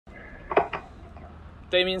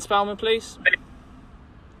Damien Spellman, please.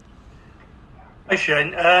 Hi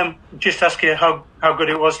Shane, just ask you how good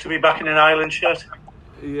it was to be back in an Ireland shirt.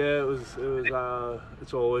 Yeah, it was.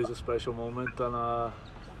 It's always a special moment, and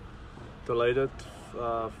delighted,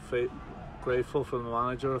 grateful for the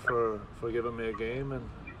manager for giving me a game, and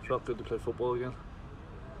felt good to play football again.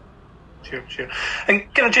 Sure.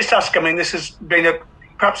 And can I just ask? I mean, this has been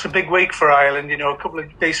perhaps a big week for Ireland. You know, a couple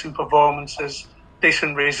of decent performances,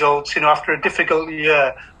 decent results. You know, after a difficult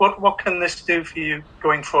year, what can this do for you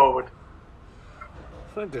going forward?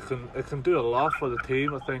 I think it can do a lot for the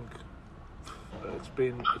team. I think it's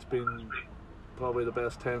been probably the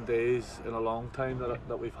best 10 days in a long time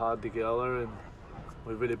that we've had together, and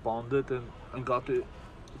we've really bonded and got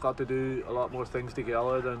to do a lot more things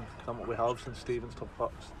together than what we have since Stephen's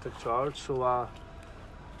took charge. So I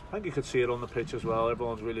think you could see it on the pitch as well.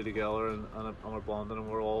 Everyone's really together and we're bonding, and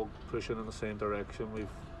we're all pushing in the same direction.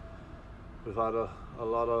 We've had a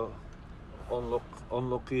lot of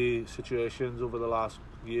unlucky situations over the last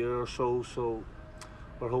year or so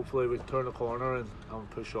we're hopefully we can turn the corner and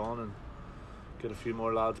push on and get a few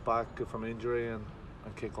more lads back from injury and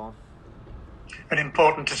kick on. And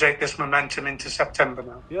important to take this momentum into September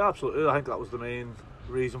now. Yeah, absolutely. I think that was the main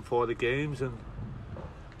reason for the games, and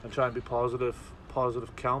try and be positive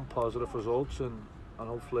count, positive results, and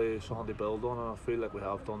hopefully something to build on, and I feel like we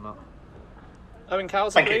have done that. Owen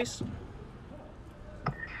Carlsberg, please.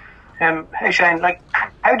 Hey Shane,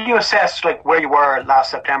 how do you assess where you were last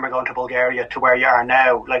September going to Bulgaria to where you are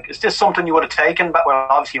now? Is this something you would have taken? But well,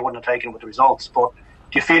 obviously you wouldn't have taken with the results. But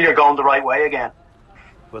do you feel you're going the right way again?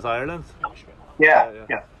 With Ireland? Yeah.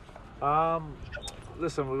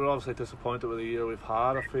 Listen, we were obviously disappointed with the year we've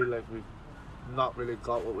had. I feel like we've not really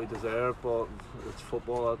got what we deserve, but it's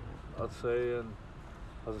football, I'd say. And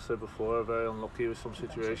as I said before, very unlucky with some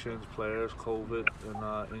situations, players, COVID,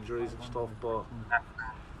 and injuries and stuff. But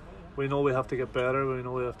we know we have to get better. We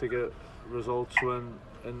know we have to get results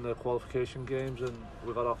in the qualification games, and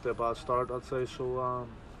we got off to a bad start, I'd say. So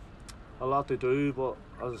a lot to do, but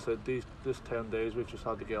as I said, this 10 days we've just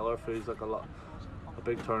had together feels like a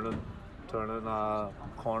big turning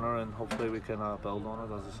corner, and hopefully we can build on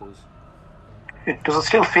it as this is. Does it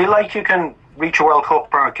still feel like you can reach a World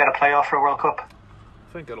Cup or get a playoff for a World Cup?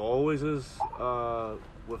 I think it always is.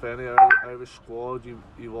 With any Irish squad,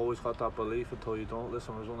 you've always got that belief until you don't.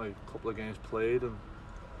 Listen, there's only a couple of games played, and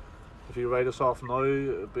if you write us off now,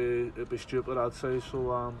 it'd be stupid, I'd say.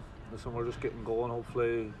 So listen, we're just getting going.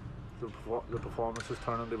 Hopefully the performances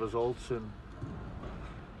turn into results, and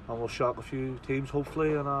we'll shock a few teams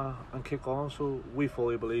hopefully, and kick on. So we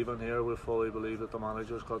fully believe in here. We fully believe that the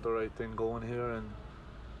manager's got the right thing going here, and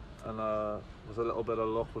with a little bit of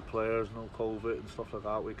luck with players, no COVID and stuff like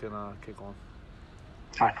that, we can kick on.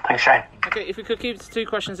 All right, thanks Shane. Okay, if we could keep it to 2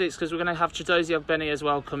 questions each, because we're going to have Chidozie Ogbeni as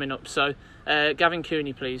well coming up. So Gavin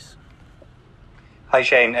Cooney, please. Hi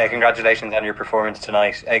Shane, congratulations on your performance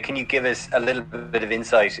tonight. Can you give us a little bit of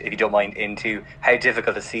insight, if you don't mind, into how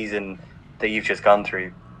difficult a season that you've just gone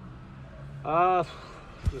through? It's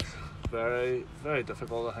very, very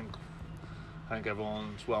difficult. I think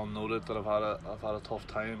everyone's well noted that I've had a tough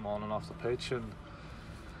time on and off the pitch, and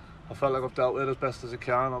I felt like I've dealt with it as best as I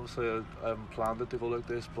can. Obviously I haven't planned it to go like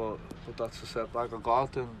this, but that's the setback I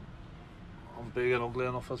got, and I'm big and ugly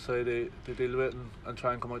enough, I'd say, to deal with it and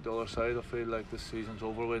try and come out the other side. I feel like this season's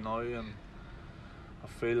over with now, and I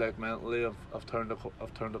feel like mentally I've turned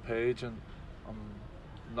the page, and I'm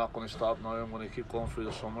not going to stop now. I'm going to keep going through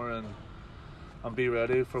the summer and be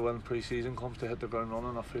ready for when pre-season comes to hit the ground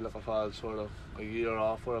running. I feel like I've had sort of a year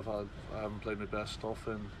off where I haven't played my best stuff,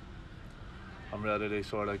 and I'm ready to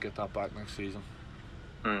sort of get that back next season.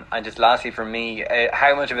 And just lastly from me,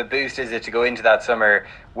 how much of a boost is it to go into that summer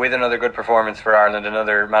with another good performance for Ireland,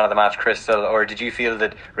 another man of the match crystal, or did you feel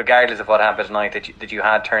that regardless of what happened tonight that you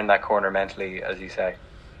had turned that corner mentally, as you say?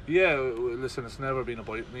 Yeah, listen, it's never been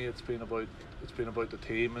about me. It's been about the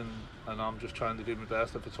team, and I'm just trying to do my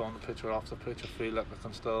best. If it's on the pitch or off the pitch, I feel like I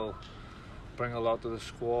can still bring a lot to the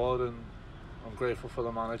squad, and I'm grateful for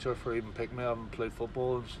the manager for even picking me. I haven't played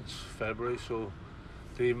football since February, so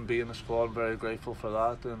to even be in the squad, I'm very grateful for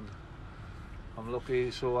that, and I'm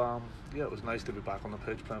lucky. So yeah, it was nice to be back on the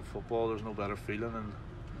pitch playing football. There's no better feeling,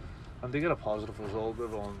 and to get a positive result.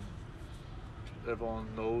 Everyone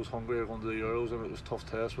knows Hungary are going to the Euros, and it was a tough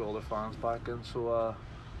test with all the fans back in, so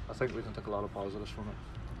I think we can take a lot of positives from it.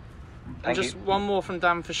 And just one more from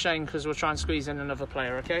Dan for Shane, because we'll try and squeeze in another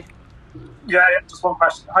player, okay? Yeah, just one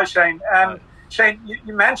question. Hi Shane. Shane,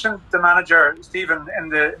 you mentioned the manager Stephen in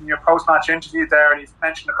your post-match interview there, and you've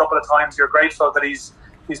mentioned a couple of times you're grateful that he's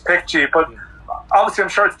picked you. But obviously I'm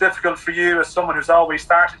sure it's difficult for you as someone who's always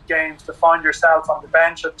started games to find yourself on the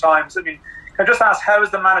bench at times. I mean, can I just ask, how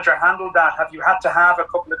has the manager handled that? Have you had to have a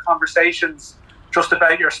couple of conversations just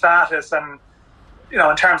about your status and, you know,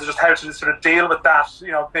 in terms of just how to sort of deal with that,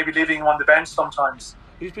 you know, maybe leaving him on the bench sometimes?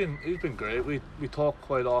 He's been great. We talk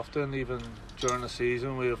quite often, even during the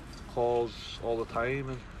season. We have calls all the time.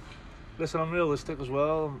 And listen, I'm realistic as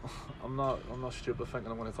well. I'm not stupid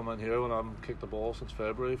thinking I'm going to come in here when I haven't kicked the ball since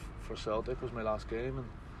February for Celtic. It was my last game, and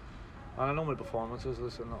I know my performances.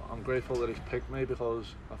 Listen, I'm grateful that he's picked me because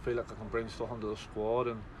I feel like I can bring stuff onto the squad,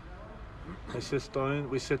 and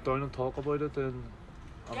we sit down and talk about it, and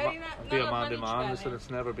I'm be a man to man. Listen,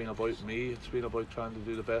 it's never been about me. It's been about trying to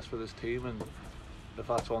do the best for this team, and if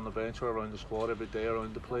that's on the bench or around the squad every day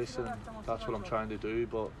around the place, and that's what I'm trying to do.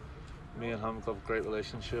 But me and him have a great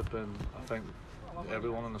relationship, and I think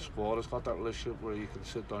everyone in the squad has got that relationship where you can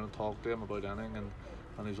sit down and talk to him about anything,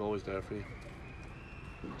 and he's always there for you.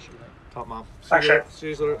 Top man. Thanks, See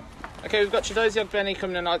you later. Okay, we've got Chiedozie Ogbeni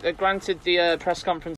coming in. Granted, the press conference